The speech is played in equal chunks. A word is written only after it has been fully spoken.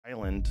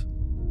island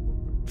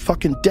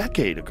fucking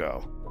decade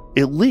ago,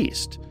 at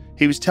least.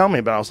 He was telling me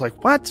about it. I was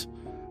like, what?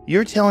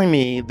 You're telling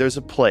me there's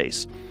a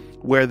place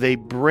where they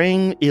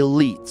bring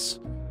elites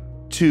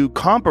to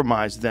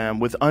compromise them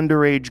with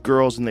underage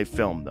girls and they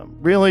film them?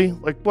 Really?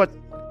 Like, what?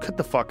 Get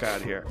the fuck out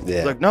of here.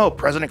 Yeah. Like, no,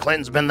 President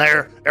Clinton's been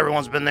there.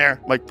 Everyone's been there.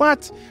 Like,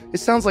 what? It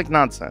sounds like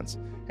nonsense.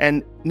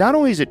 And not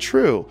only is it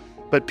true,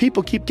 but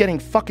people keep getting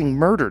fucking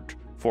murdered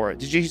for it.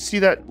 Did you see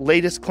that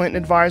latest Clinton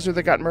advisor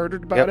that got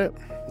murdered about it?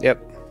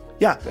 Yep.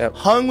 Yeah. Yep.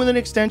 Hung with an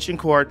extension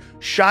cord,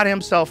 shot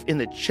himself in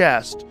the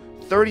chest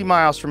 30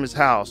 miles from his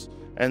house,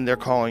 and they're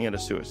calling it a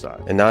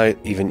suicide. And now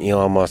even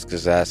Elon Musk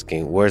is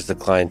asking, where's the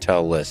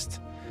clientele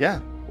list? Yeah.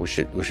 We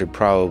should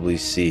probably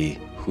see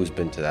who's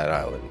been to that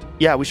island.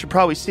 Yeah, we should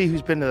probably see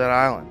who's been to that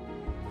island.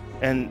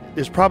 And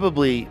there's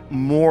probably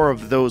more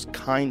of those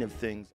kind of things.